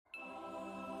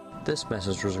This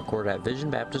message was recorded at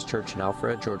Vision Baptist Church in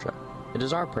Alpharetta, Georgia. It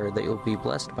is our prayer that you will be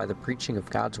blessed by the preaching of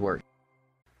God's Word.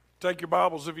 Take your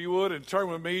Bibles, if you would, and turn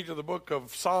with me to the book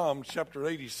of Psalms, chapter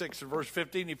 86 and verse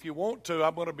 15. If you want to,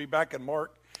 I'm going to be back in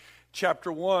Mark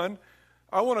chapter 1.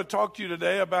 I want to talk to you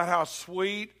today about how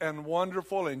sweet and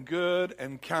wonderful and good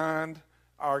and kind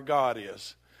our God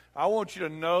is. I want you to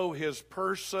know His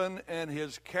person and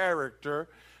His character,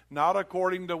 not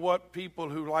according to what people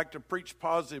who like to preach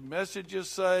positive messages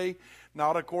say,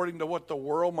 not according to what the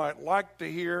world might like to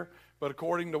hear, but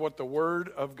according to what the Word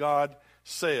of God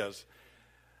says.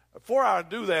 Before I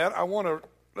do that,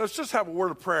 let's just have a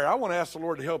word of prayer. I want to ask the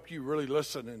Lord to help you really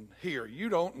listen and hear. You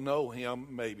don't know Him,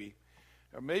 maybe.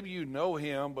 Or maybe you know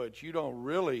Him, but you don't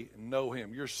really know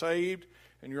Him. You're saved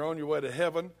and you're on your way to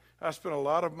heaven. I spent a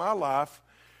lot of my life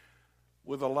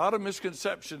with a lot of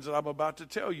misconceptions that I'm about to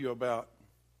tell you about.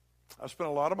 I spent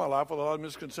a lot of my life with a lot of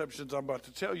misconceptions I'm about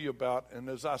to tell you about, and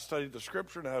as I studied the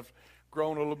Scripture and I've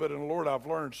grown a little bit in the Lord, I've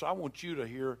learned. So I want you to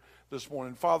hear this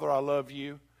morning. Father, I love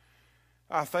you.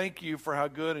 I thank you for how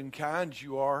good and kind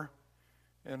you are.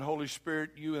 And Holy Spirit,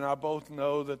 you and I both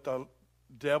know that the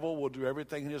devil will do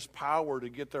everything in his power to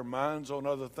get their minds on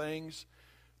other things,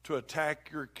 to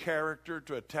attack your character,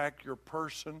 to attack your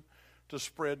person, to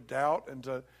spread doubt, and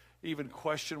to even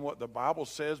question what the Bible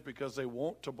says because they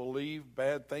want to believe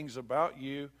bad things about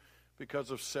you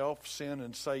because of self, sin,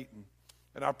 and Satan.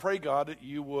 And I pray, God, that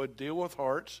you would deal with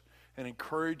hearts and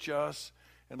encourage us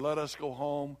and let us go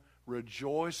home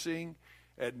rejoicing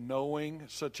at knowing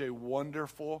such a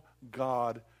wonderful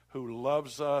God who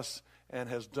loves us and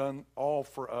has done all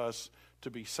for us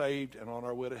to be saved and on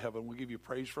our way to heaven. We give you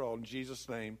praise for all. In Jesus'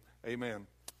 name, amen.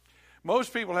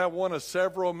 Most people have one of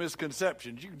several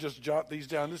misconceptions. You can just jot these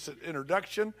down. This is an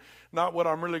introduction, not what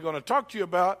I'm really going to talk to you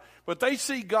about, but they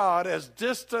see God as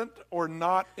distant or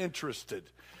not interested.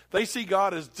 They see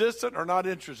God as distant or not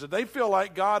interested. They feel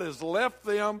like God has left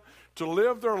them to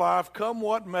live their life come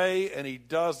what may, and He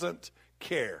doesn't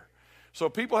care. So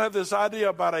people have this idea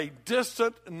about a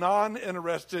distant,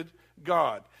 non-interested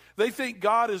God. They think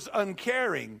God is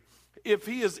uncaring. If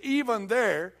He is even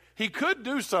there, He could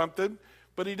do something,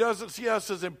 but He doesn't see us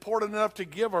as important enough to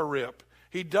give a rip.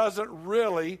 He doesn't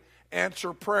really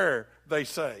answer prayer, they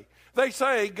say. They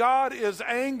say God is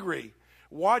angry,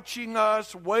 watching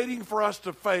us, waiting for us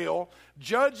to fail,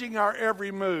 judging our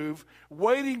every move,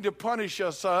 waiting to punish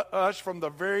us from the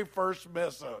very first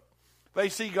mess up. They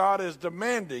see God as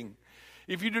demanding.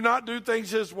 If you do not do things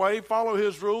His way, follow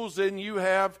His rules, then you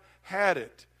have had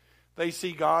it. They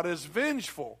see God as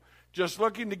vengeful, just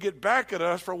looking to get back at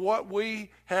us for what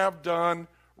we have done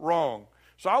wrong.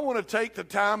 So I want to take the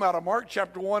time out of Mark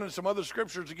chapter 1 and some other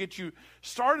scriptures to get you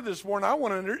started this morning. I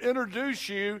want to introduce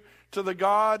you to the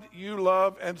God you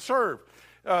love and serve,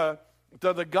 to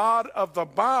the God of the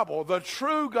Bible, the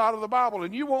true God of the Bible,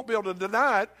 and you won't be able to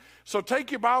deny it. So take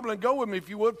your Bible and go with me, if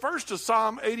you would, first to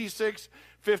Psalm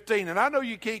 86:15. And I know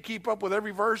you can't keep up with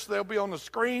every verse. They'll be on the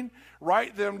screen.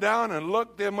 Write them down and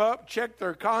look them up. Check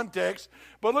their context.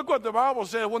 But look what the Bible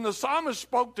said. When the psalmist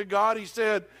spoke to God, he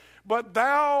said, "But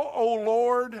thou, O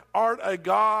Lord, art a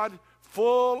God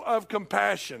full of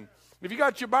compassion." If you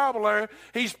got your Bible there,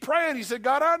 he's praying. He said,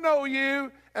 God, I know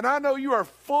you, and I know you are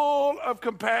full of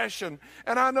compassion,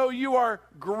 and I know you are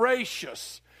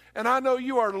gracious, and I know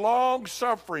you are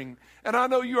long-suffering, and I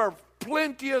know you are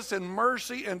plenteous in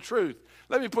mercy and truth.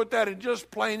 Let me put that in just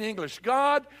plain English.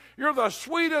 God, you're the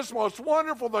sweetest, most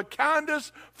wonderful, the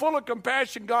kindest, full of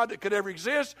compassion, God, that could ever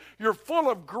exist. You're full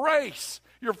of grace.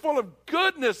 You're full of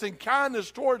goodness and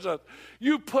kindness towards us.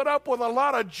 You put up with a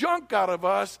lot of junk out of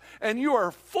us, and you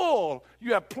are full.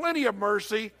 You have plenty of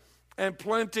mercy and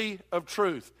plenty of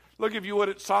truth. Look, if you would,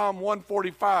 at Psalm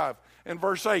 145 and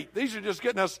verse 8. These are just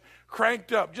getting us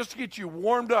cranked up, just to get you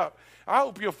warmed up. I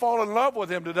hope you'll fall in love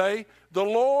with Him today. The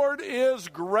Lord is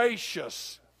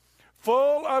gracious,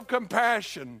 full of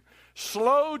compassion,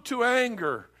 slow to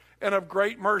anger, and of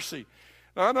great mercy.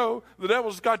 Now, I know the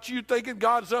devil's got you thinking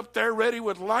God's up there ready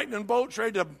with lightning bolts,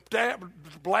 ready to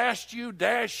blast you,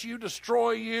 dash you,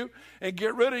 destroy you, and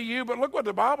get rid of you. But look what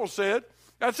the Bible said.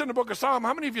 That's in the book of Psalm.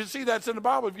 How many of you see that's in the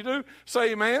Bible? If you do,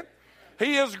 say amen.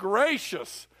 He is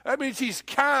gracious. That means He's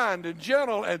kind and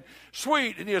gentle and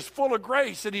sweet, and He is full of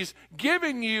grace, and He's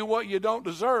giving you what you don't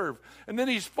deserve. And then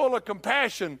He's full of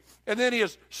compassion, and then He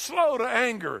is slow to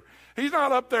anger. He's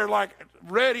not up there like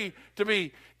ready to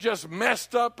be just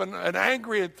messed up and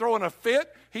angry and throwing a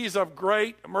fit. He's of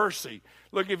great mercy.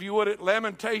 Look, if you would, at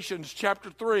Lamentations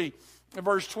chapter 3 and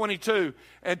verse 22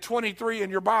 and 23 in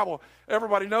your Bible.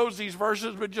 Everybody knows these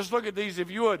verses, but just look at these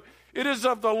if you would. It is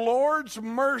of the Lord's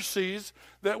mercies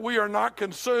that we are not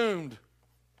consumed,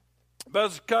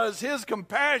 because his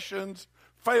compassions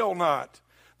fail not.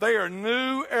 They are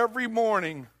new every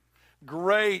morning.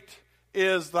 Great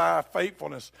is thy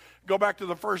faithfulness. Go back to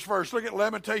the first verse. Look at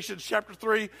Lamentations chapter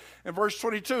 3 and verse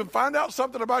 22 and find out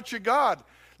something about your God.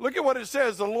 Look at what it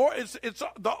says. The Lord, it's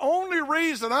the only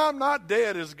reason I'm not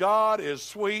dead is God is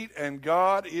sweet and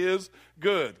God is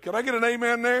good. Can I get an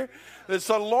amen there? It's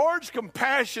the Lord's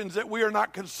compassions that we are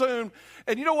not consumed.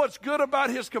 And you know what's good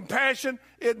about his compassion?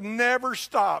 It never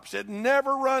stops. It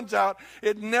never runs out.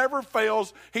 It never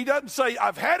fails. He doesn't say,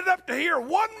 I've had it up to here,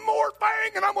 one more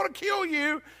thing, and I'm going to kill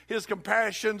you. His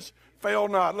compassions fail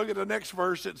not. Look at the next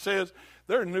verse. It says,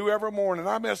 they're new every morning.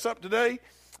 I mess up today,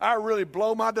 I really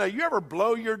blow my day. You ever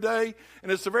blow your day,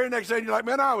 and it's the very next day, and you're like,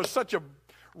 man, I was such a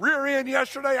rear end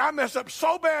yesterday. I messed up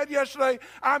so bad yesterday.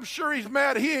 I'm sure he's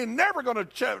mad. He ain't never going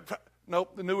to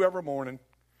Nope, the new every morning.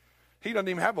 He doesn't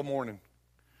even have a morning.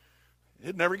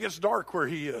 It never gets dark where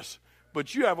he is.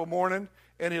 But you have a morning,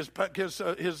 and his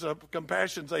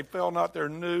compassions, they fail not. They're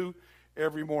new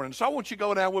every morning. So I want you to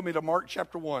go down with me to Mark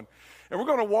chapter 1. And we're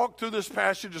going to walk through this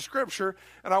passage of Scripture,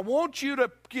 and I want you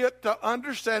to get the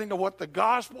understanding of what the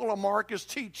Gospel of Mark is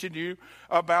teaching you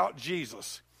about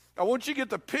Jesus. I want you to get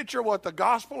the picture of what the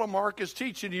Gospel of Mark is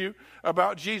teaching you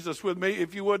about Jesus with me,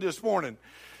 if you would, this morning.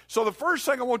 So the first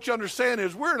thing I want you to understand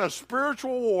is we're in a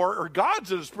spiritual war, or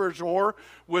God's in a spiritual war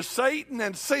with Satan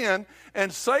and sin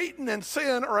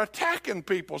are attacking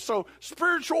people. So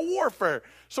spiritual warfare.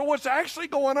 So what's actually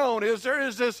going on is there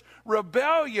is this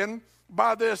rebellion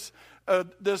by this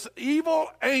evil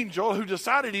angel who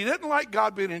decided he didn't like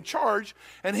God being in charge,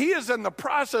 and he is in the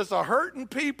process of hurting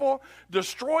people,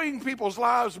 destroying people's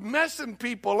lives, messing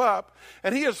people up,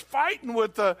 and he is fighting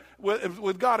with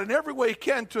God in every way he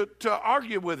can to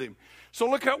argue with him. So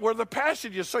look at where the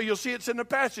passage is. So you'll see it's in the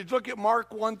passage. Look at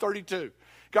Mark 1:32.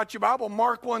 Got your Bible?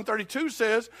 Mark 1:32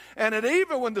 says, and at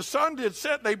even when the sun did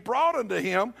set, they brought unto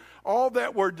him all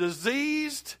that were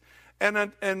diseased and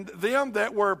them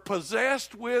that were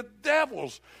possessed with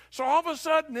devils. So all of a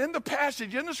sudden, in the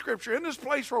passage, in the Scripture, in this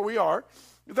place where we are,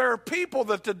 there are people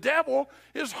that the devil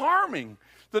is harming.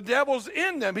 The devil's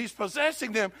in them. He's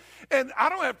possessing them. And I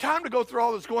don't have time to go through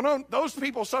all that's going on. Those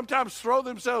people sometimes throw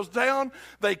themselves down.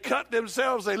 They cut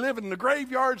themselves. They live in the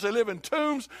graveyards. They live in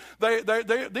tombs.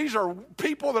 These are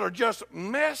people that are just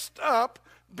messed up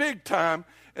big time,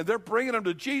 and they're bringing them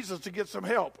to Jesus to get some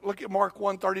help. Look at Mark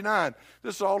 1:39.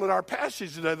 This is all in our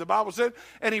passage today. The Bible said,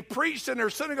 and he preached in their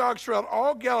synagogues throughout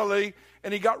all Galilee,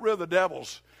 and he got rid of the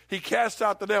devils. He cast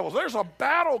out the devils. There's a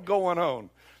battle going on.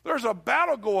 There's a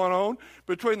battle going on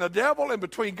between the devil and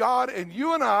between God, and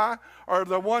you and I are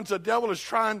the ones the devil is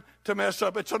trying to mess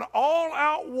up. It's an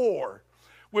all-out war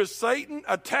with Satan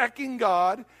attacking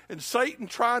God and Satan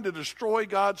trying to destroy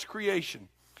God's creation.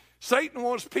 Satan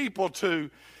wants people to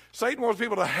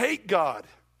hate God.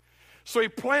 So he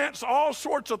plants all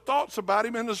sorts of thoughts about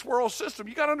him in this world system.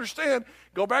 You got to understand,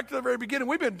 go back to the very beginning.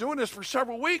 We've been doing this for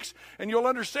several weeks, and you'll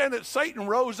understand that Satan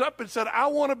rose up and said, I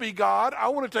want to be God. I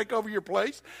want to take over your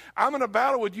place. I'm in a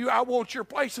battle with you. I want your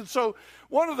place. And so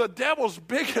one of the devil's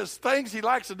biggest things he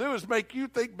likes to do is make you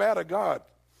think bad of God.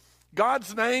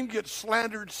 God's name gets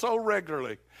slandered so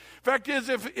regularly. Fact is,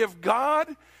 if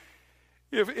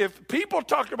people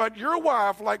talk about your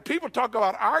wife like people talk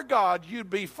about our God,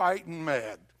 you'd be fighting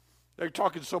mad. They're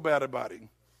talking so bad about him.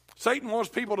 Satan wants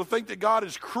people to think that God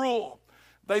is cruel.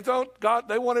 They want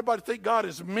everybody to think God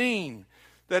is mean.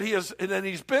 That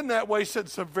he's been that way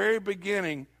since the very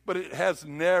beginning, but it has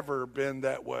never been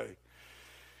that way.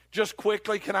 Just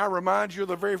quickly, can I remind you of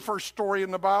the very first story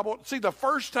in the Bible? See, the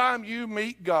first time you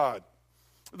meet God,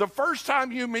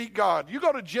 you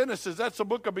go to Genesis, that's the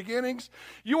book of beginnings.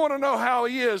 You want to know how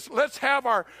he is. Let's have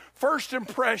our first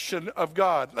impression of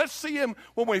God. Let's see him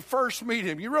when we first meet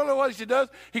him. You realize what he does?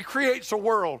 He creates a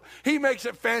world. He makes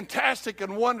it fantastic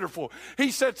and wonderful.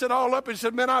 He sets it all up and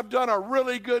said, man, I've done a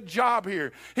really good job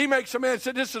here. He makes a man and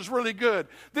said, this is really good.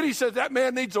 Then he says, that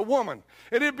man needs a woman.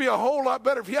 And it'd be a whole lot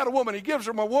better if he had a woman. He gives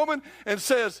him a woman and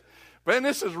says, man,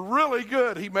 this is really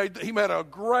good. He made a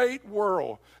great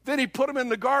world. Then he put him in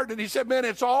the garden and he said, man,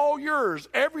 it's all yours.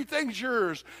 Everything's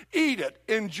yours. Eat it,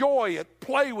 enjoy it,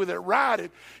 play with it, ride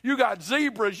it. You got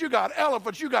zebras, you got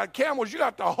elephants, you got camels, you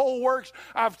got the whole works.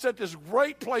 I've set this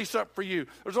great place up for you.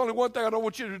 There's only one thing I don't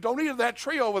want you to do. Don't eat of that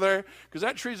tree over there, because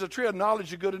that tree is a tree of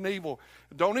knowledge of good and evil.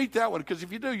 Don't eat that one, because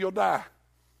if you do, you'll die.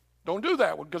 Don't do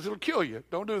that one, because it'll kill you.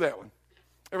 Don't do that one.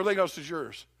 Everything else is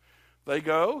yours. They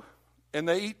go and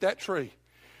they eat that tree.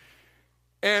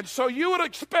 And so you would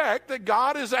expect that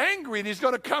God is angry and he's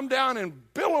going to come down in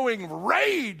billowing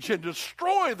rage and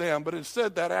destroy them. But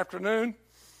instead that afternoon,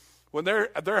 When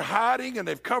they're hiding and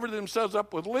they've covered themselves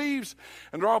up with leaves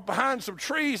and they're all behind some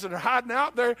trees and they're hiding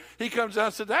out there, he comes down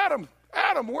and says, Adam,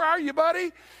 where are you,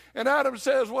 buddy? And Adam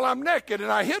says, well, I'm naked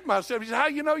and I hid myself. He said, how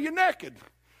you know you're naked?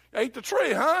 You ate the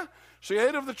tree, huh? So he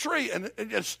ate of the tree. And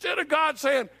instead of God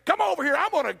saying, come over here, I'm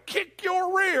going to kick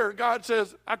your rear, God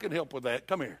says, I can help with that.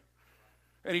 Come here.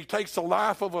 And he takes the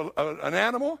life of an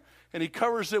animal and he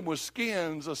covers them with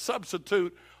skins, a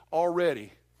substitute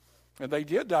already. And they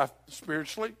did die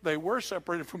spiritually. They were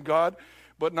separated from God,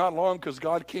 but not long because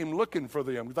God came looking for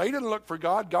them. They didn't look for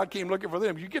God. God came looking for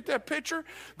them. You get that picture?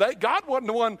 God wasn't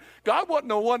the one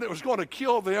that was going to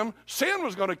kill them. Sin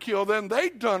was going to kill them.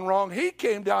 They'd done wrong. He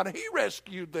came down and he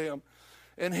rescued them.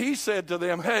 And he said to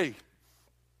them, hey,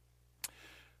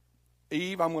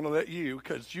 Eve, I'm going to let you,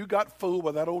 because you got fooled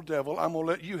by that old devil, I'm going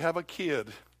to let you have a kid.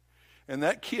 And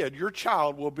that kid, your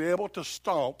child, will be able to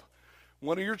stomp.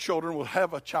 One of your children will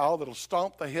have a child that will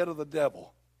stomp the head of the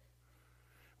devil.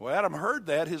 Well, Adam heard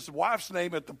that. His wife's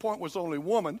name at the point was only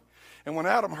woman. And when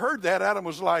Adam heard that, Adam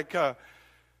was like,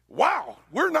 wow,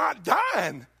 we're not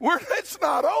dying. It's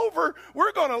not over.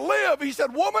 We're going to live. He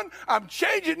said, woman, I'm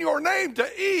changing your name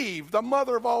to Eve, the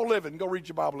mother of all living. Go read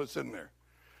your Bible. It's in there.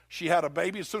 She had a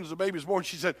baby. As soon as the baby was born,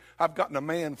 she said, I've gotten a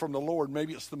man from the Lord.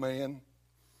 Maybe it's the man.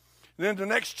 And then the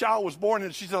next child was born,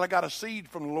 and she said, I got a seed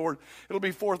from the Lord. It'll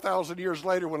be 4,000 years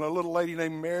later when a little lady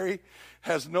named Mary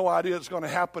has no idea it's going to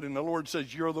happen, and the Lord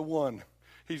says, you're the one.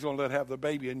 He's going to let her have the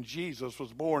baby, and Jesus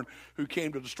was born who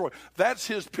came to destroy. That's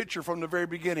his picture from the very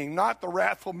beginning. Not the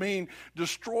wrathful, mean,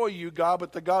 destroy you God,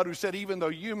 but the God who said, even though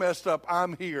you messed up,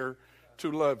 I'm here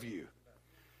to love you.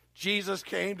 Jesus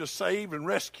came to save and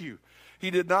rescue.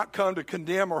 He did not come to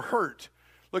condemn or hurt.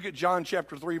 Look at John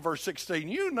chapter 3, verse 16.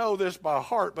 You know this by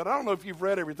heart, but I don't know if you've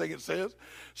read everything it says.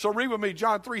 So read with me,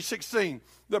 John 3:16.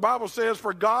 The Bible says,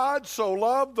 for God so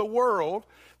loved the world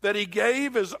that he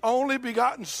gave his only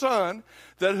begotten Son,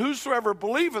 that whosoever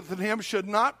believeth in him should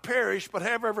not perish, but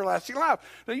have everlasting life.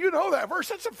 Now, you know that verse.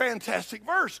 That's a fantastic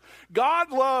verse.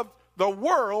 God loved the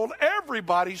world,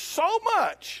 everybody, so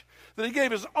much that he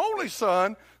gave his only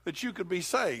Son that you could be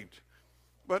saved.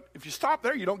 But if you stop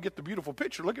there, you don't get the beautiful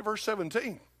picture. Look at verse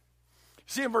 17.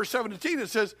 See, in verse 17, it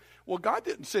says, well, God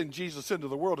didn't send Jesus into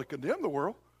the world to condemn the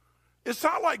world. It's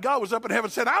not like God was up in heaven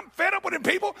and said, I'm fed up with them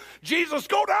people. Jesus,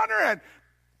 go down there and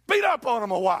beat up on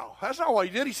them a while. That's not what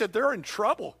he did. He said, they're in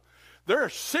trouble. They're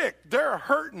sick. They're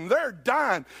hurting. They're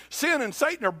dying. Sin and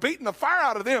Satan are beating the fire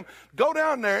out of them. Go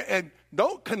down there and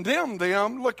don't condemn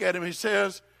them. Look at him. He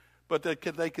says, but that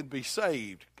they can be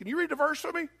saved. Can you read the verse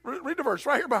with me? Read the verse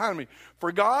right here behind me.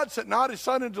 For God sent not his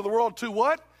Son into the world to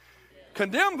what?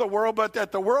 Condemn the world, but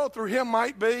that the world through him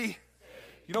might be.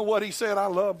 You know what he said? I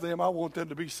love them. I want them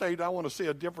to be saved. I want to see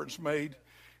a difference made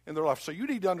in their life. So you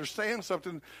need to understand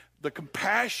something. The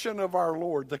compassion of our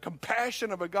Lord, the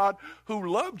compassion of a God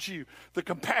who loved you, the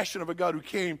compassion of a God who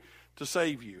came to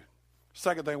save you.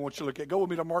 Second thing I want you to look at, go with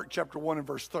me to Mark chapter 1 and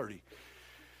verse 30.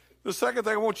 The second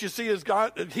thing I want you to see is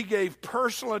God, he gave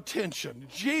personal attention.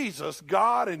 Jesus,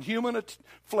 God in human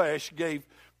flesh, gave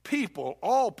people,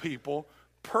 all people,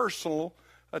 personal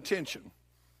attention.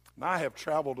 And I have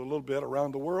traveled a little bit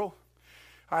around the world.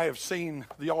 I have seen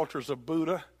the altars of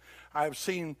Buddha. I've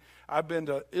been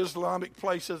to Islamic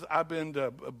places. I've been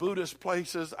to Buddhist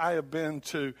places. I have been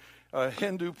to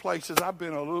Hindu places. I've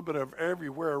been a little bit of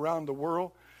everywhere around the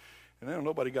world. And ain't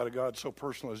nobody got a God so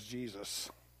personal as Jesus.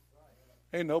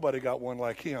 Ain't nobody got one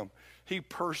like him. He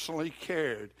personally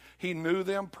cared. He knew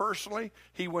them personally.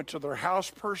 He went to their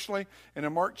house personally. And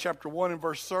in Mark chapter 1 and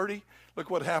verse 30, look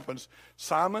what happens.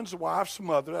 Simon's wife's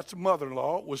mother, that's a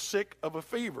mother-in-law, was sick of a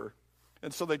fever.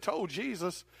 And so they told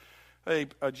Jesus, hey,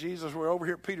 Jesus, we're over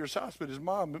here at Peter's house, but his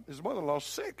mother-in-law's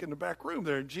sick in the back room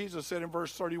there. And Jesus said in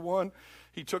verse 31,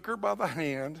 he took her by the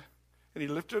hand, and he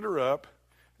lifted her up,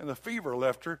 and the fever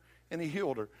left her, and he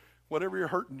healed her. Whatever you're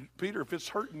hurting, Peter, if it's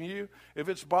hurting you, if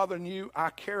it's bothering you, I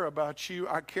care about you.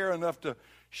 I care enough to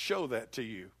show that to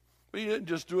you. But he didn't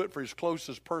just do it for his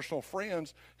closest personal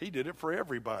friends. He did it for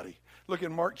everybody. Look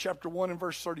in Mark chapter 1 and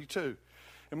verse 32.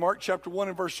 In Mark chapter 1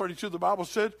 and verse 32, the Bible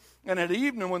said, and at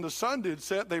evening when the sun did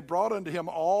set, they brought unto him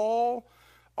all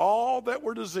that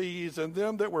were diseased and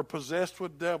them that were possessed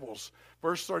with devils.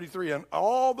 Verse 33, and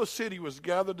all the city was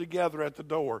gathered together at the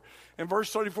door. In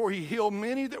verse 34, he healed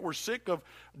many that were sick of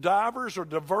divers or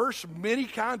diverse, many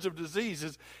kinds of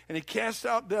diseases, and he cast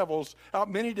out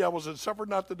many devils, and suffered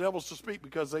not the devils to speak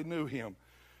because they knew him.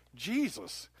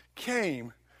 Jesus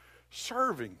came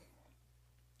serving.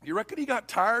 You reckon he got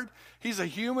tired? He's a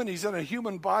human. He's in a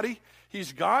human body.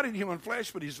 He's God in human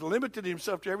flesh, but he's limited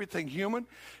himself to everything human.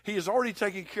 He has already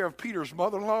taken care of Peter's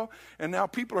mother-in-law, and now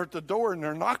people are at the door, and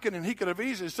they're knocking, and he could have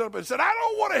easily stood up and said, I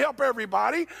don't want to help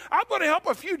everybody. I'm going to help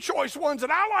a few choice ones that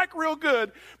I like real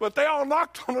good. But they all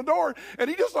knocked on the door, and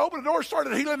he just opened the door,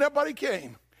 started healing. Everybody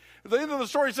came. At the end of the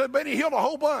story, he said, man, he healed a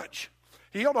whole bunch.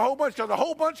 He healed a whole bunch because a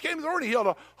whole bunch came to the door. He healed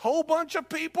a whole bunch of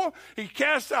people. He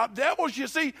cast out devils. You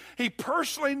see, he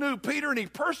personally knew Peter and he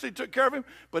personally took care of him.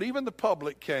 But even the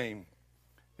public came,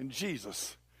 and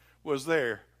Jesus was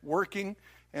there working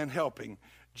and helping.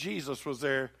 Jesus was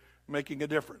there making a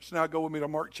difference. Now go with me to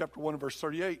Mark chapter 1 verse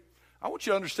 38. I want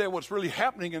you to understand what's really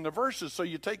happening in the verses so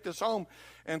you take this home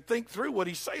and think through what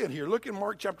he's saying here. Look in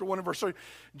Mark chapter 1 and verse 30.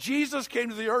 Jesus came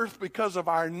to the earth because of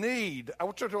our need. I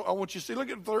want you to see,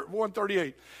 look at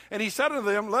 138. And he said unto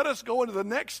them, let us go into the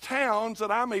next towns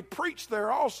that I may preach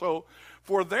there also,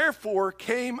 for therefore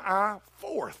came I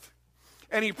forth.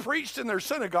 And he preached in their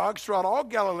synagogues throughout all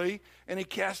Galilee, and he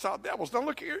cast out devils. Now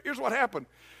look, here's what happened.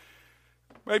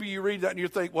 Maybe you read that and you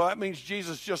think, well, that means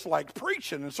Jesus just liked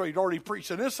preaching. And so he'd already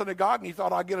preached in this synagogue, and he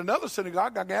thought, I'll get another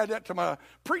synagogue. I can add that to my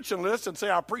preaching list and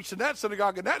say I preached in that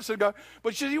synagogue and that synagogue.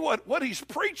 But you see what he's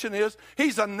preaching is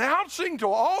he's announcing to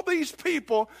all these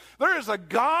people, there is a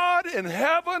God in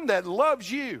heaven that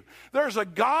loves you. There's a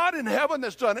God in heaven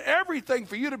that's done everything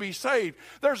for you to be saved.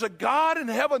 There's a God in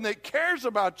heaven that cares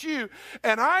about you.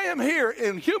 And I am here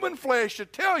in human flesh to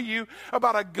tell you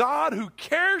about a God who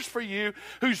cares for you,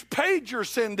 who's paid your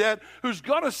sin debt, who's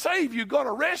going to save you, going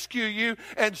to rescue you,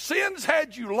 and sin's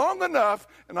had you long enough,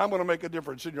 and I'm going to make a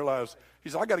difference in your lives. He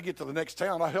said, I got to get to the next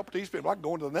town. I help these people. I can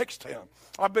go into the next town.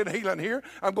 I've been healing here.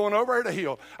 I'm going over there to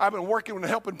heal. I've been working and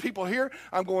helping people here.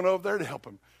 I'm going over there to help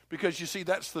them. Because you see,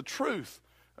 that's the truth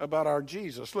about our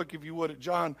Jesus. Look, if you would, at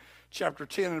John chapter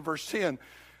 10 and verse 10.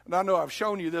 And I know I've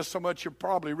shown you this so much you're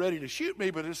probably ready to shoot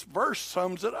me, but this verse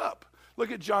sums it up. Look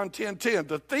at John 10:10.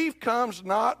 The thief comes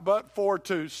not but for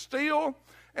to steal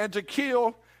and to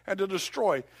kill and to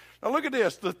destroy. Now look at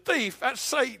this. The thief, that's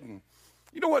Satan.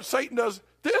 You know what Satan does?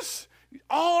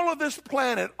 All of this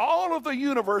planet, all of the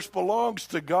universe belongs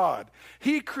to God.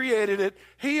 He created it.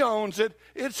 He owns it.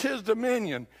 It's his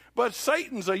dominion. But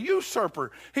Satan's a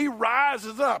usurper. He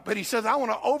rises up and he says, I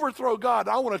want to overthrow God.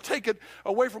 I want to take it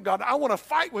away from God. I want to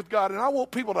fight with God, and I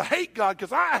want people to hate God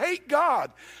because I hate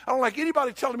God. I don't like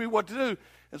anybody telling me what to do.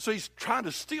 And so he's trying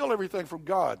to steal everything from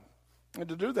God. And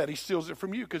to do that, he steals it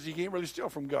from you because he can't really steal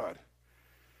from God.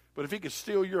 But if he could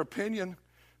steal your opinion,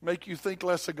 make you think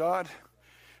less of God,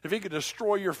 if he could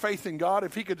destroy your faith in God,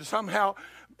 if he could somehow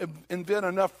invent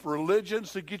enough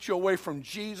religions to get you away from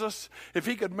Jesus, if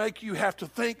he could make you have to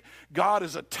think God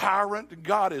is a tyrant, and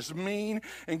God is mean,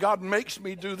 and God makes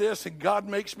me do this, and God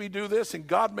makes me do this, and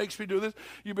God makes me do this,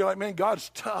 you'd be like, man, God's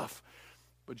tough.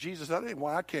 But Jesus, that ain't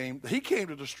why I came. He came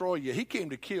to destroy you. He came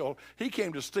to kill. He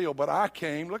came to steal. But I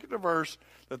came, look at the verse,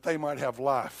 that they might have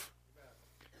life.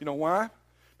 You know why?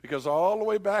 Because all the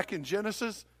way back in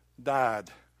Genesis,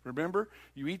 died. Remember,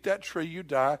 you eat that tree, you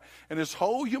die. And this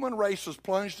whole human race was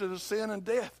plunged into sin and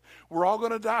death. We're all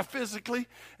going to die physically,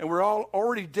 and we're all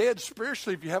already dead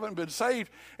spiritually if you haven't been saved.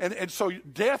 And so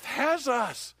death has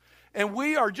us. And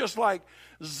we are just like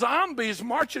zombies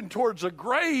marching towards a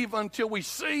grave until we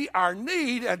see our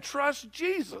need and trust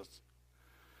Jesus.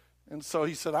 And so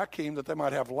he said, I came that they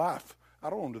might have life.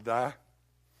 I don't want them to die.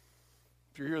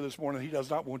 If you're here this morning, he does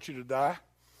not want you to die.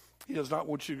 He does not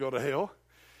want you to go to hell.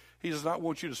 He does not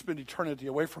want you to spend eternity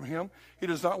away from him. He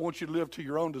does not want you to live to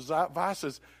your own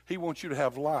devices. He wants you to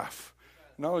have life.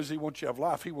 Not only does he want you to have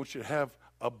life, he wants you to have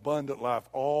abundant life.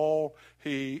 All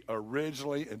he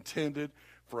originally intended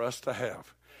for us to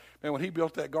have. Man, when he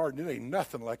built that garden, it ain't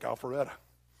nothing like Alpharetta.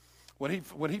 When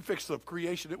he fixed the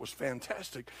creation, it was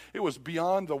fantastic. It was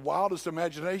beyond the wildest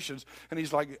imaginations. And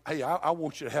he's like, hey, I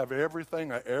want you to have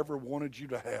everything I ever wanted you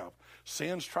to have.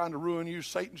 Sin's trying to ruin you.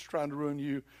 Satan's trying to ruin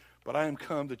you. But I am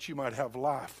come that you might have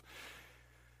life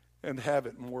and have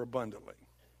it more abundantly.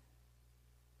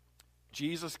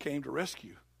 Jesus came to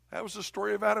rescue. That was the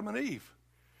story of Adam and Eve.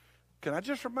 Can I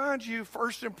just remind you,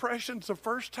 first impressions, the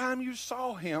first time you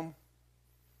saw him,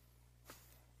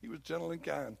 he was gentle and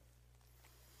kind.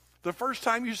 The first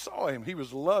time you saw him, he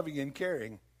was loving and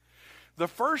caring. The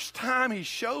first time he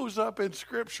shows up in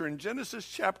Scripture in Genesis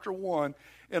chapter 1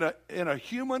 in a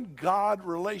human-God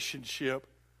relationship,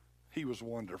 he was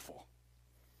wonderful.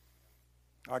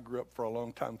 I grew up for a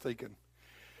long time thinking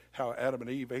how Adam and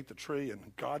Eve ate the tree and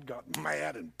God got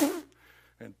mad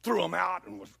and threw them out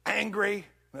and was angry. And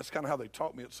that's kind of how they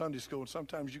taught me at Sunday school. And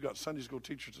sometimes you got Sunday school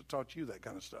teachers that taught you that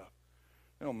kind of stuff.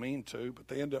 They don't mean to, but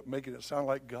they end up making it sound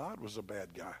like God was a bad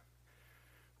guy.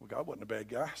 Well, God wasn't a bad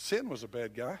guy. Sin was a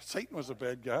bad guy. Satan was a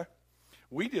bad guy.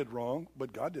 We did wrong,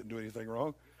 but God didn't do anything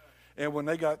wrong. And when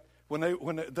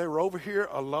they were over here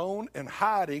alone and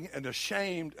hiding and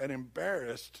ashamed and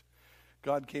embarrassed,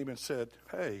 God came and said,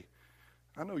 hey,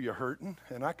 I know you're hurting,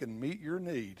 and I can meet your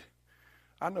need.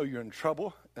 I know you're in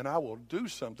trouble, and I will do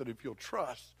something if you'll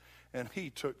trust. And he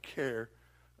took care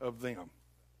of them.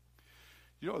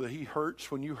 You know that he hurts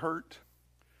when you hurt?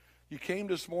 You came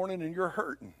this morning and you're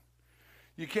hurting.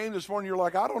 You came this morning, you're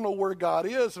like, I don't know where God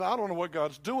is, and I don't know what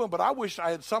God's doing, but I wish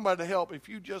I had somebody to help. If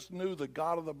you just knew the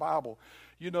God of the Bible,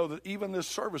 you know that even this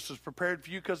service is prepared for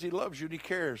you because he loves you and he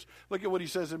cares. Look at what he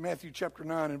says in Matthew chapter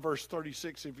 9 and verse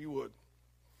 36, if you would.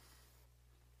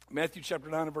 Matthew chapter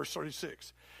 9 and verse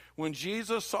 36. When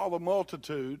Jesus saw the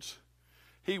multitudes,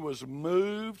 he was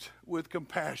moved with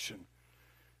compassion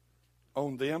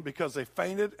on them because they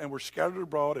fainted and were scattered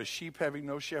abroad as sheep having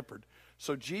no shepherd.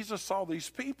 So Jesus saw these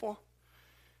people,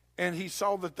 and he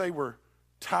saw that they were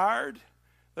tired,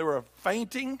 they were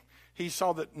fainting. He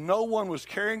saw that no one was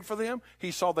caring for them.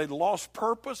 He saw they lost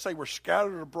purpose, they were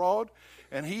scattered abroad,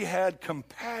 and he had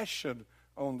compassion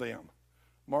on them.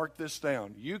 Mark this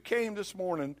down. You came this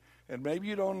morning, and maybe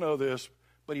you don't know this,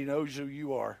 but he knows who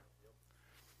you are.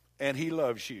 And he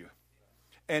loves you.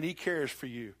 And he cares for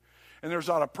you. And there's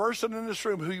not a person in this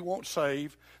room who he won't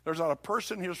save. There's not a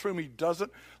person in this room he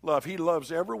doesn't love. He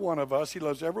loves every one of us. He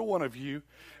loves every one of you.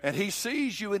 And he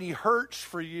sees you and he hurts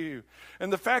for you.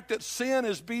 And the fact that sin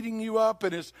is beating you up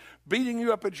and is beating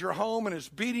you up at your home and is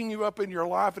beating you up in your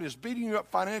life and is beating you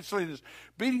up financially and is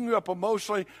beating you up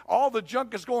emotionally, all the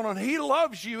junk is going on. He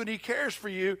loves you and he cares for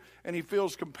you and he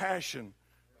feels compassion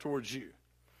towards you.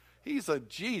 He's a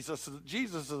Jesus.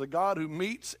 Jesus is a God who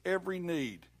meets every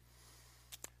need.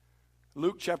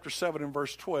 Luke chapter 7 and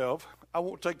verse 12. I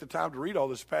won't take the time to read all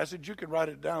this passage. You can write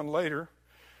it down later.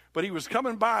 But he was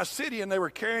coming by a city, and they were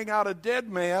carrying out a dead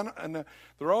man, and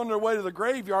they're on their way to the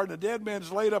graveyard, and the dead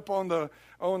man's laid up on the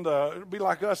it'd be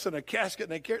like us in a casket,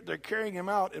 and they're carrying him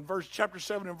out. In chapter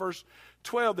 7 and verse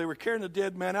 12, they were carrying the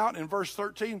dead man out. In verse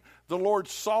 13, the Lord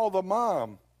saw the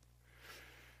mom,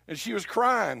 and she was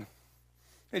crying,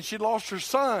 and she lost her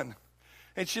son.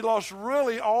 And she lost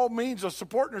really all means of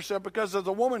supporting herself because as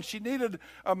a woman, she needed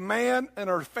a man in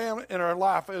her family, in her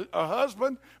life, a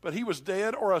husband, but he was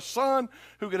dead, or a son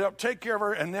who could help take care of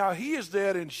her. And now he is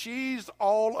dead and she's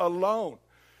all alone.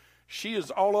 She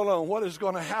is all alone. What is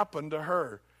going to happen to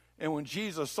her? And when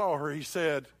Jesus saw her, he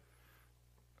said,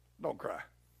 don't cry.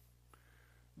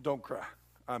 Don't cry.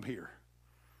 I'm here.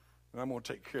 And I'm going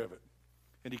to take care of it.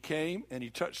 And he came and he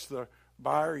touched the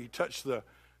bier. He touched the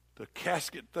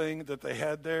casket thing that they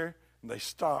had there, and they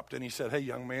stopped, and he said, hey,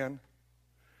 young man,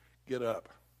 get up.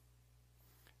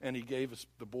 And he gave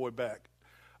the boy back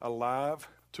alive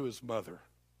to his mother.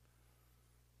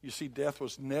 You see, death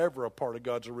was never a part of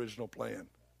God's original plan.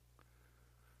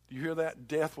 Do you hear that?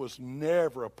 Death was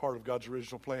never a part of God's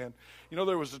original plan. You know,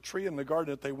 there was a tree in the garden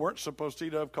that they weren't supposed to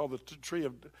eat of called the tree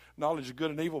of knowledge of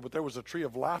good and evil, but there was a tree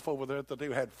of life over there that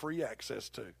they had free access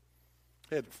to.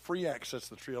 They had free access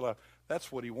to the tree of life.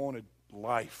 That's what he wanted,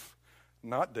 life,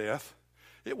 not death.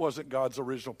 It wasn't God's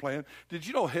original plan. Did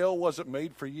you know hell wasn't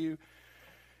made for you?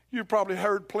 You probably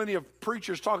heard plenty of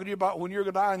preachers talking to you about when you're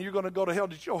going to die and you're going to go to hell.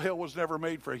 Did you know hell was never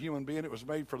made for a human being? It was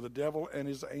made for the devil and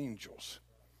his angels.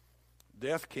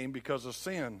 Death came because of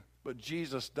sin, but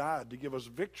Jesus died to give us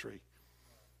victory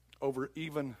over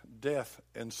even death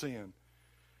and sin.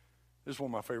 This is one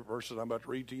of my favorite verses I'm about to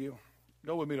read to you.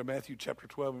 Go with me to Matthew chapter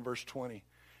 12 and verse 20.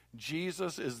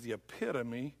 Jesus is the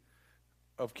epitome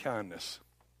of kindness.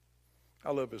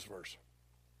 I love this verse.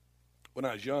 When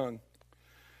I was young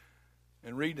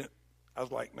and reading it, I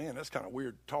was like, man, that's kind of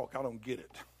weird talk. I don't get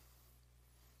it.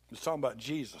 It's talking about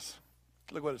Jesus.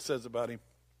 Look what it says about him.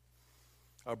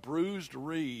 A bruised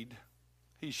reed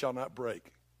he shall not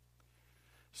break.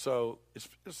 So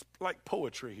it's like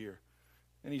poetry here.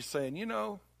 And he's saying, you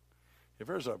know, if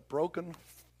there's a broken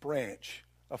branch,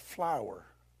 a flower,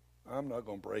 I'm not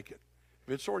going to break it.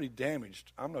 If it's already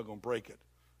damaged, I'm not going to break it.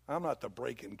 I'm not the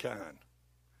breaking kind.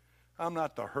 I'm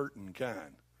not the hurting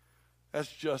kind.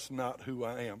 That's just not who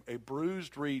I am. A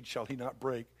bruised reed shall he not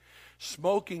break.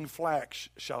 Smoking flax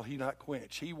shall he not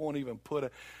quench. He won't even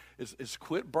it's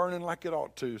quit burning like it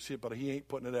ought to, see, but he ain't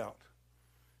putting it out.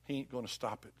 He ain't going to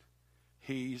stop it.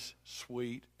 He's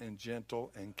sweet and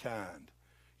gentle and kind.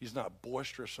 He's not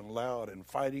boisterous and loud and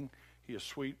fighting. He is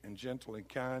sweet and gentle and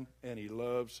kind, and he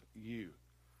loves you.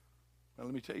 Now,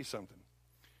 let me tell you something.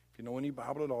 If you know any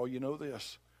Bible at all, you know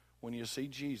this. When you see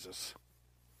Jesus,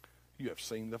 you have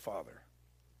seen the Father.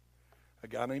 A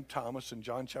guy named Thomas in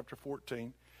John chapter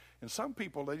 14, And some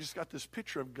people, they just got this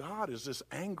picture of God as this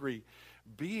angry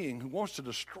being who wants to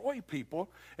destroy people,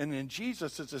 and then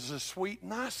Jesus is this sweet,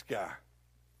 nice guy.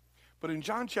 But in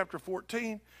John chapter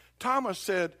 14, Thomas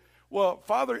said, well,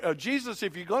 Father, Jesus,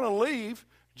 if you're going to leave,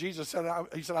 Jesus said,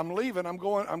 I'm leaving, I'm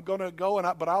going to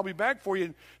go, but I'll be back for you.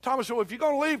 And Thomas said, well, if you're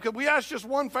going to leave, could we ask just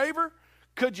one favor?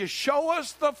 Could you show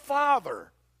us the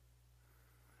Father?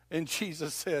 And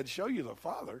Jesus said, show you the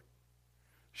Father?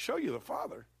 Show you the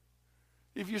Father?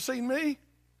 If you've seen me,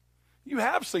 you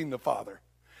have seen the Father.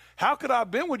 How could I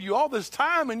have been with you all this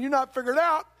time and you not figured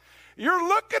out? You're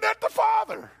looking at the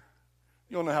Father.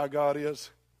 You don't know how God is.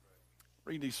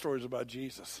 Read these stories about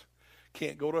Jesus.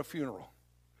 Can't go to a funeral.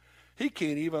 He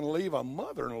can't even leave a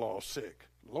mother-in-law sick.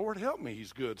 Lord help me,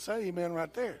 he's good. Say amen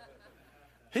right there.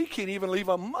 He can't even leave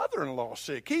a mother-in-law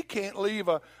sick. He can't leave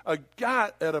a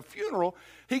guy at a funeral.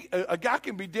 A guy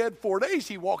can be dead 4 days.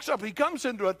 He walks up. He comes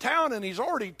into a town, and he's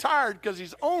already tired because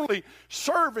he's only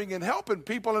serving and helping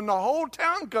people, and the whole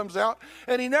town comes out,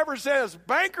 and he never says,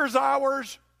 banker's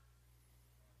hours,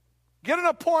 get an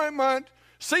appointment,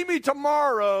 see me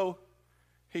tomorrow.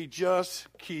 He just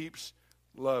keeps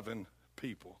loving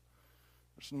people.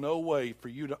 There's no way for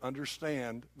you to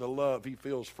understand the love he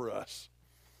feels for us.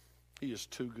 He is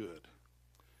too good.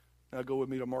 Now go with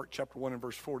me to Mark chapter 1 and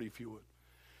verse 40, if you would.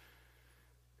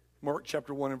 Mark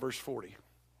chapter 1 and verse 40.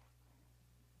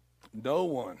 No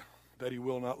one that he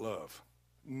will not love.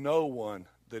 No one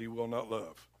that he will not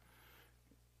love.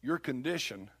 Your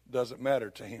condition doesn't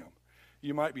matter to him.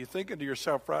 You might be thinking to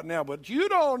yourself right now, but you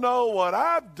don't know what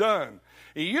I've done.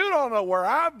 You don't know where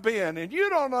I've been, and you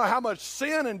don't know how much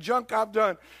sin and junk I've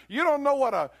done. You don't know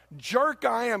what a jerk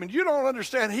I am, and you don't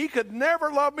understand he could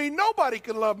never love me. Nobody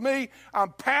can love me.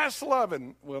 I'm past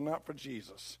loving. Well, not for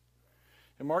Jesus.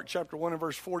 In Mark chapter 1 and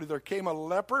verse 40, there came a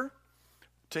leper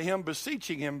to him,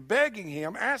 beseeching him, begging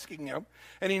him, asking him,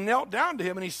 and he knelt down to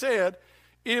him, and he said,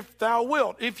 if thou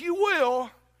wilt, if you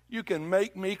will, you can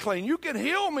make me clean. You can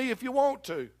heal me if you want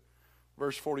to.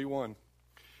 Verse 41.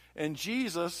 And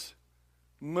Jesus,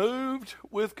 moved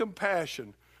with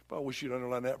compassion. But I wish you'd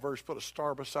underline that verse, put a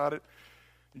star beside it.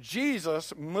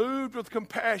 Jesus, moved with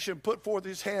compassion, put forth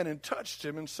his hand and touched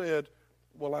him and said,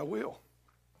 well, I will.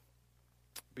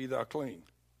 Be thou clean.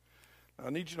 Now, I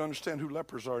need you to understand who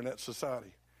lepers are in that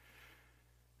society.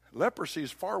 Leprosy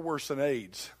is far worse than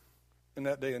AIDS in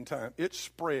that day and time. It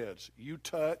spreads. You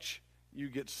touch, you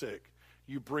get sick.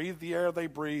 You breathe the air they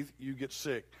breathe, you get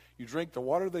sick. You drink the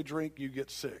water they drink, you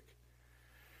get sick.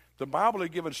 The Bible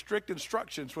had given strict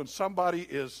instructions when somebody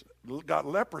got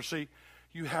leprosy,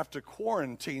 you have to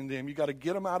quarantine them. You got to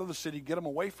get them out of the city, get them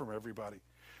away from everybody.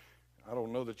 I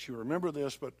don't know that you remember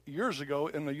this, but years ago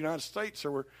in the United States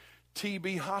there were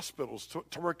TB hospitals,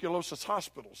 tuberculosis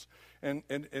hospitals. And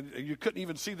you couldn't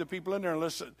even see the people in there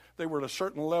unless they were at a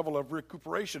certain level of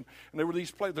recuperation. And there were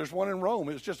these places. There's one in Rome.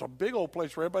 It's just a big old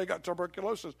place where everybody got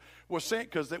tuberculosis was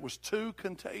sent because it was too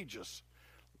contagious.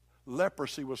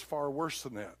 Leprosy was far worse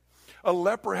than that. A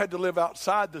leper had to live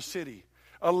outside the city.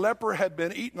 A leper had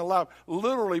been eaten alive.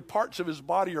 Literally, parts of his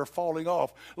body are falling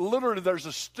off. Literally, there's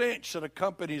a stench that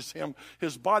accompanies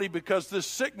his body, because this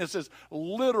sickness is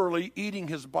literally eating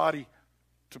his body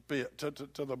to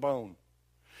the bone.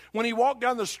 When he walked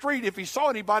down the street, if he saw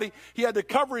anybody, he had to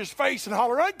cover his face and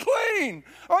holler, unclean,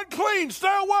 unclean,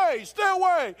 stay away, stay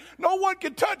away. No one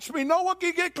can touch me. No one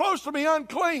can get close to me,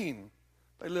 unclean.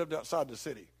 They lived outside the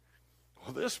city.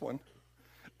 Well, this one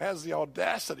has the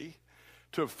audacity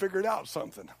to have figured out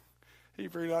something. He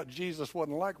figured out Jesus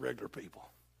wasn't like regular people.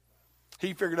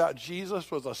 He figured out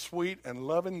Jesus was a sweet and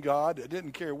loving God that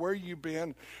didn't care where you've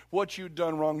been, what you'd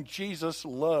done wrong. Jesus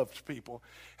loved people.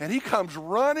 And he comes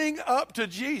running up to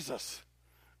Jesus.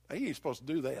 He ain't supposed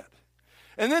to do that.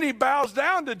 And then he bows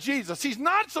down to Jesus. He's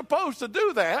not supposed to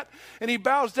do that. And he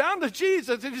bows down to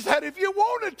Jesus and he said, if you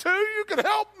wanted to, you could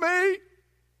help me.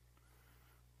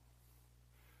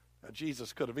 Now,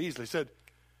 Jesus could have easily said,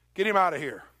 get him out of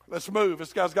here. Let's move.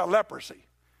 This guy's got leprosy.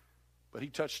 But he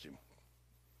touched him.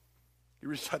 He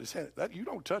reached out his hand. You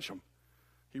don't touch him.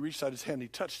 He reached out his hand and he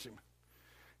touched him.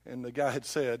 And the guy had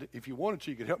said, if you wanted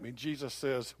to, you could help me. Jesus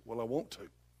says, well, I want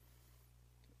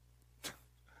to.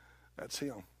 That's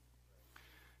him.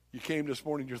 You came this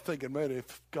morning, you're thinking, man,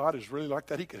 if God is really like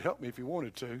that, he could help me if he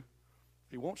wanted to.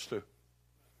 He wants to.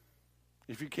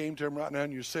 If you came to him right now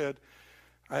and you said,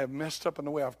 I have messed up in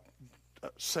the way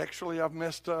sexually I've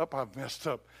messed up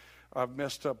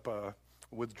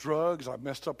with drugs, I've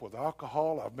messed up with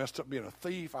alcohol, I've messed up being a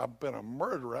thief, I've been a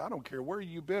murderer. I don't care where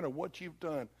you've been or what you've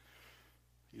done.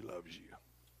 He loves you.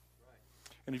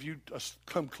 Right. And if you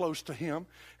come close to him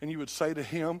and you would say to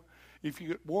him, if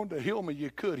you wanted to heal me, you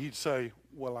could. He'd say,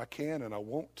 well, I can and I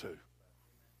want to.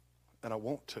 And I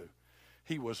want to.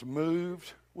 He was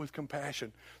moved with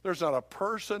compassion. There's not a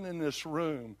person in this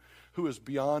room who is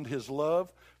beyond his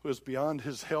love, who is beyond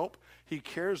his help. He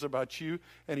cares about you,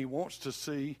 and he wants to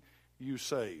see you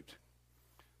saved.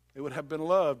 It would have been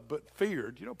loved, but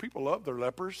feared. You know, people love their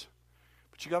lepers,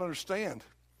 but you got to understand,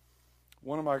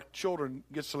 one of my children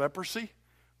gets leprosy,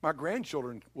 my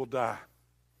grandchildren will die.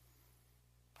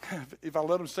 If I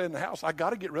let them stay in the house, I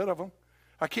got to get rid of them.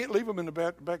 I can't leave them in the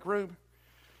back room.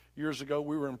 Years ago,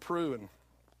 we were in Peru, and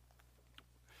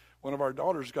one of our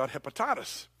daughters got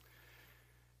hepatitis.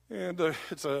 And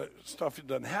it's stuff that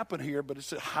doesn't happen here, but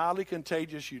it's highly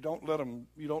contagious. You don't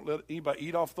let anybody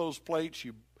eat off those plates.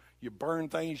 You burn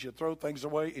things, you throw things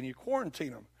away, and you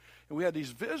quarantine them. And we had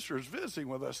these visitors visiting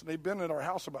with us, and they'd been at our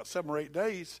house about 7 or 8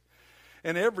 days.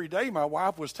 And every day my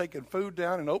wife was taking food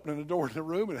down and opening the door in the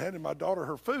room and handing my daughter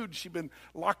her food. She'd been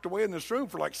locked away in this room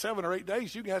for like 7 or 8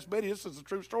 days. You can ask Betty, this is a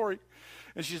true story.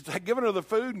 And she's giving her the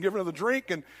food and giving her the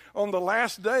drink. And on the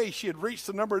last day, she had reached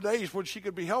the number of days when she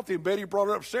could be healthy. And Betty brought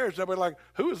her upstairs. And everybody like,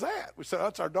 who is that? We said,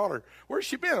 that's our daughter. Where's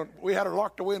she been? We had her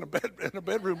locked away in a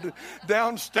bedroom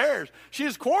downstairs.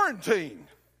 She's quarantined.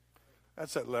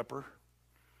 That's that leper.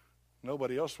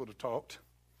 Nobody else would have talked.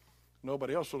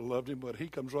 Nobody else would have loved him, but he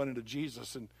comes running to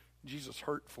Jesus, and Jesus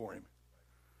hurt for him.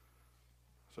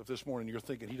 So if this morning you're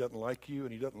thinking he doesn't like you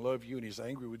and he doesn't love you and he's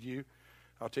angry with you,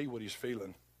 I'll tell you what he's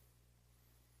feeling.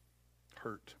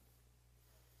 Hurt.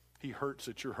 He hurts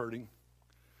that you're hurting.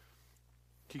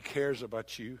 He cares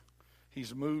about you.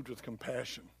 He's moved with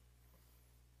compassion.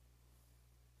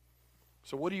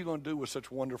 So what are you going to do with such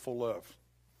wonderful love?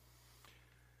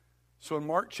 So in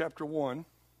Mark chapter 1,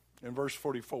 in verse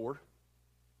 44,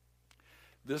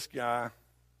 this guy,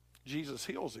 Jesus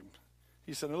heals him.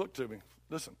 He said, look to me.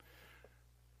 Listen,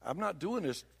 I'm not doing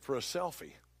this for a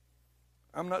selfie.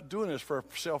 I'm not doing this for a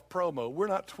self-promo. We're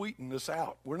not tweeting this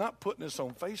out. We're not putting this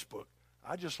on Facebook.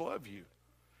 I just love you.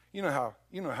 You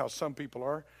know how some people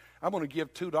are. I'm going to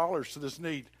give $2 to this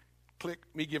need. Click,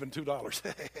 me giving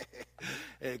 $2.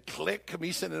 And click,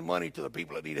 me sending money to the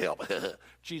people that need help.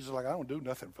 Jesus is like, I don't do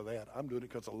nothing for that. I'm doing it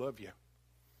because I love you.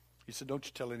 He said, don't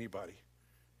you tell anybody.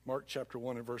 Mark chapter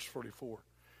 1 and verse 44.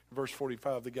 In verse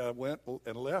 45, the guy went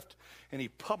and left, and he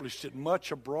published it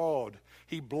much abroad.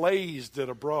 He blazed it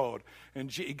abroad.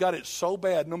 And he got it so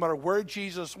bad, no matter where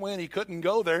Jesus went, he couldn't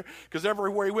go there, because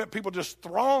everywhere he went, people just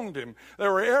thronged him. They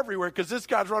were everywhere, because this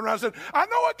guy's running around and said, I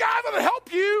know a guy that'll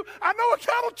help you. I know a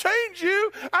guy that'll change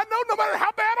you. I know no matter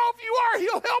how bad off you are,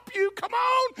 he'll help you. Come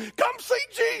on, come see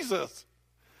Jesus.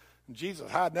 And Jesus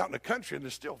hiding out in the country, and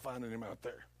they're still finding him out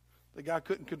there. The guy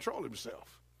couldn't control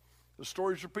himself. The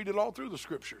story's repeated all through the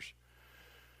scriptures.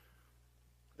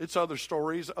 It's other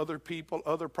stories, other people,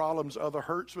 other problems, other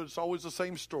hurts, but it's always the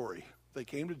same story. They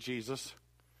came to Jesus,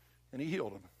 and he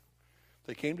healed them.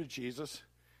 They came to Jesus,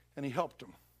 and he helped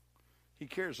them. He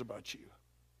cares about you.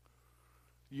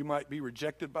 You might be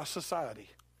rejected by society.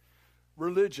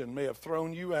 Religion may have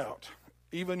thrown you out.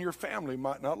 Even your family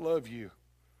might not love you.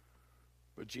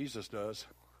 But Jesus does.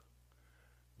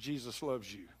 Jesus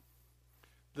loves you.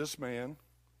 This man,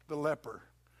 the leper,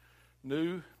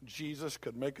 knew Jesus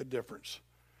could make a difference.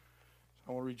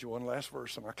 I want to read you one last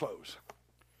verse and I close.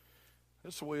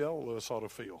 This is the way all of us ought to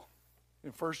feel.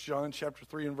 In 1 John chapter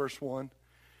 3 and verse 1,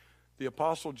 the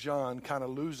Apostle John kind of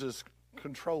loses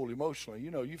control emotionally.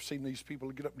 You know, you've seen these people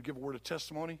get up and give a word of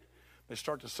testimony. They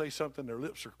start to say something, their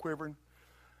lips are quivering.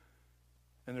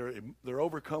 And they're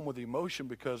overcome with emotion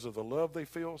because of the love they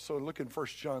feel. So look in 1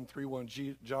 John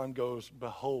 3:1, John goes,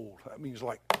 behold. That means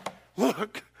like,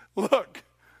 look,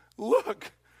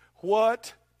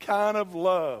 what kind of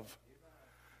love.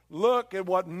 Look at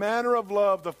what manner of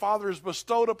love the Father has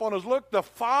bestowed upon us. Look, the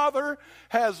Father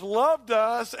has loved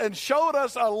us and showed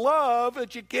us a love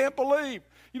that you can't believe.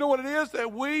 You know what it is?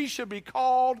 That we should be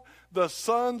called the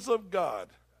sons of God.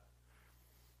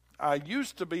 I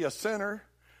used to be a sinner.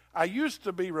 I used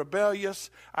to be rebellious.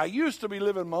 I used to be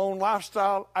living my own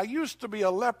lifestyle. I used to be a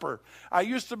leper. I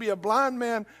used to be a blind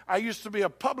man. I used to be a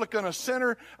publican, a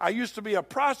sinner. I used to be a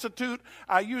prostitute.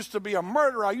 I used to be a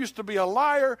murderer. I used to be a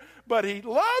liar. But he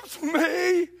loves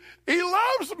me. He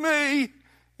loves me.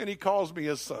 And he calls me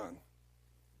his son.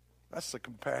 That's the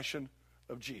compassion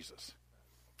of Jesus.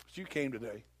 You came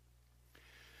today,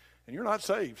 and you're not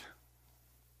saved.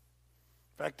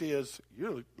 Fact is,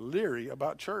 you're leery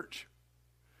about church.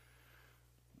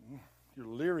 You're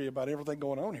leery about everything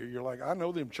going on here. You're like, I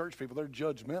know them church people, they're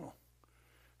judgmental.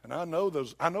 And I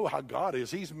know how God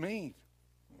is. He's mean.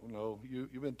 No,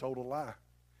 you've been told a lie.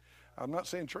 I'm not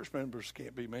saying church members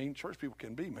can't be mean. Church people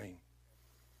can be mean.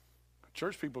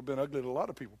 Church people have been ugly to a lot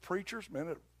of people. Preachers, man,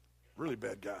 they're really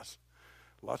bad guys.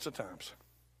 Lots of times.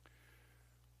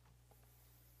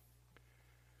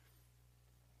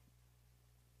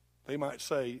 They might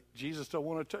say, Jesus don't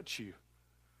want to touch you.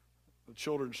 The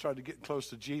children started getting close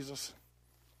to Jesus.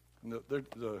 And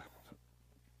the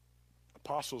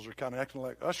apostles are kind of acting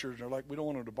like ushers. They're like, we don't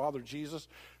want them to bother Jesus.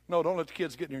 No, don't let the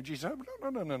kids get near Jesus. No.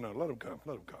 Let them come.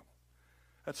 Let them come.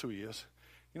 That's who he is.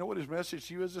 You know what his message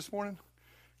to you is this morning?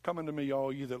 Come unto me,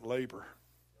 all you that labor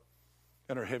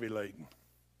and are heavy laden,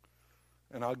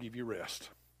 and I'll give you rest.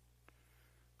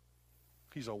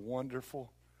 He's a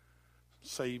wonderful,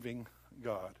 saving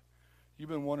God. You've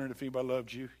been wondering if anybody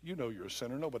loved you. You know you're a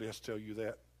sinner. Nobody has to tell you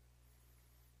that.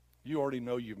 You already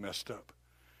know you've messed up.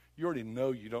 You already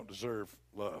know you don't deserve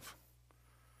love.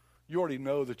 You already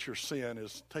know that your sin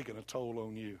is taking a toll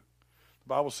on you. The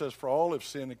Bible says, for all have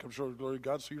sinned and come short of the glory of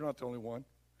God, so you're not the only one.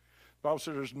 The Bible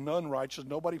says there's none righteous,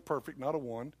 nobody perfect, not a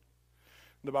one.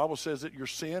 The Bible says that your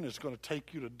sin is going to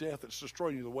take you to death. It's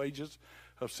destroying you. The wages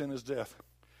of sin is death.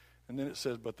 And then it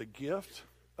says, but the gift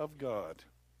of God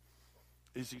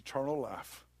is eternal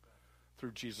life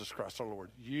through Jesus Christ our Lord.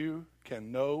 You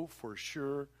can know for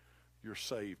sure you're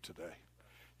saved today.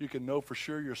 You can know for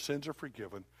sure your sins are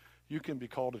forgiven. You can be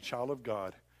called a child of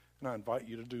God, and I invite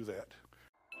you to do that.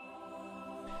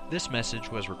 This message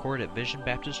was recorded at Vision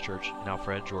Baptist Church in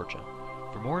Alpharetta, Georgia.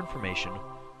 For more information,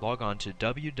 log on to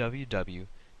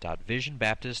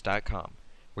www.visionbaptist.com,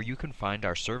 where you can find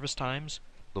our service times,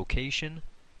 location,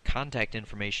 contact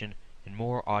information, and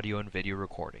more audio and video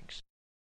recordings.